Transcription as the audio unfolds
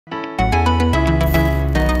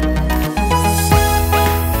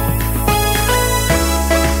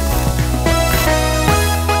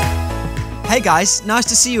Hey guys, nice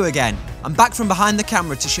to see you again. I'm back from behind the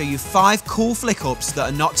camera to show you 5 cool flick-ups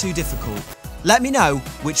that are not too difficult. Let me know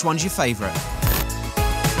which one's your favourite.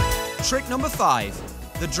 Trick number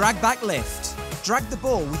 5, the drag back lift. Drag the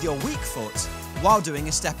ball with your weak foot while doing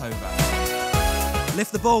a step over.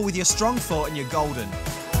 Lift the ball with your strong foot and you're golden.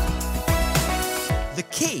 The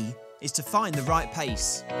key is to find the right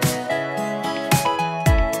pace.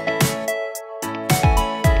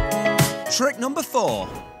 Trick number 4,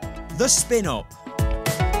 the spin up.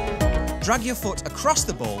 Drag your foot across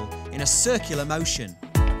the ball in a circular motion.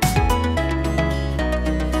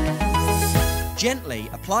 Gently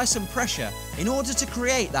apply some pressure in order to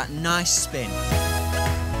create that nice spin.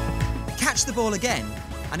 Catch the ball again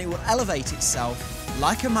and it will elevate itself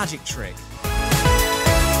like a magic trick.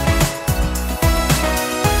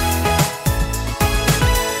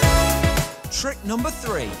 Trick number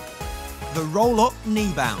 3, the roll-up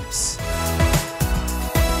knee bounce.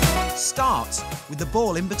 Start with the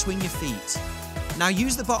ball in between your feet. Now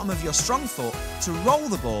use the bottom of your strong foot to roll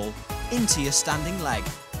the ball into your standing leg.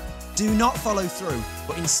 Do not follow through,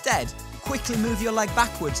 but instead quickly move your leg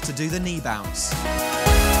backwards to do the knee bounce.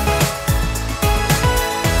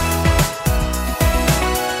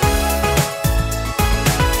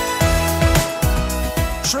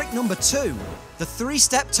 Trick number 2, the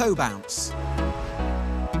 3-step toe bounce.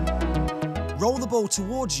 Roll the ball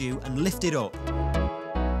towards you and lift it up.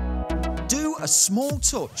 Do a small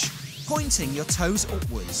touch, pointing your toes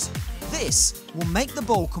upwards. This will make the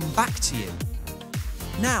ball come back to you.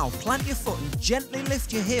 Now plant your foot and gently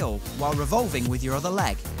lift your heel while revolving with your other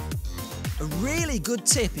leg. A really good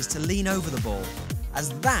tip is to lean over the ball,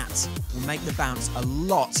 as that will make the bounce a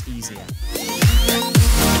lot easier.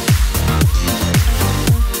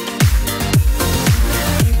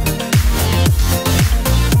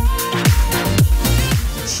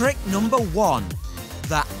 Trick number 1,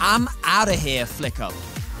 the I'm outta here flick up.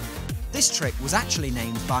 This trick was actually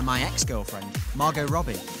named by my ex-girlfriend, Margot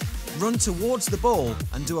Robbie. Run towards the ball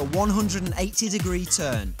and do a 180-degree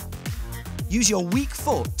turn. Use your weak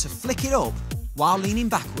foot to flick it up while leaning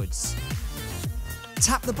backwards.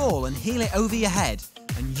 Tap the ball and heel it over your head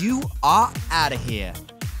and you are out of here,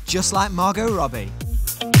 just like Margot Robbie.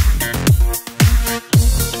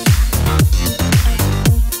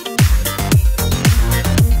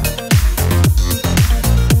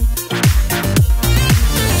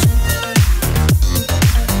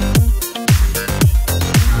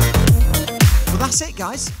 That's it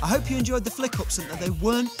guys, I hope you enjoyed the flick-ups and that they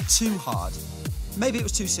weren't too hard. Maybe it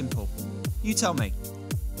was too simple. You tell me.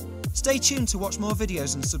 Stay tuned to watch more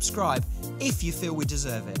videos and subscribe if you feel we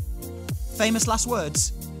deserve it. Famous last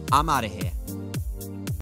words, I'm out of here.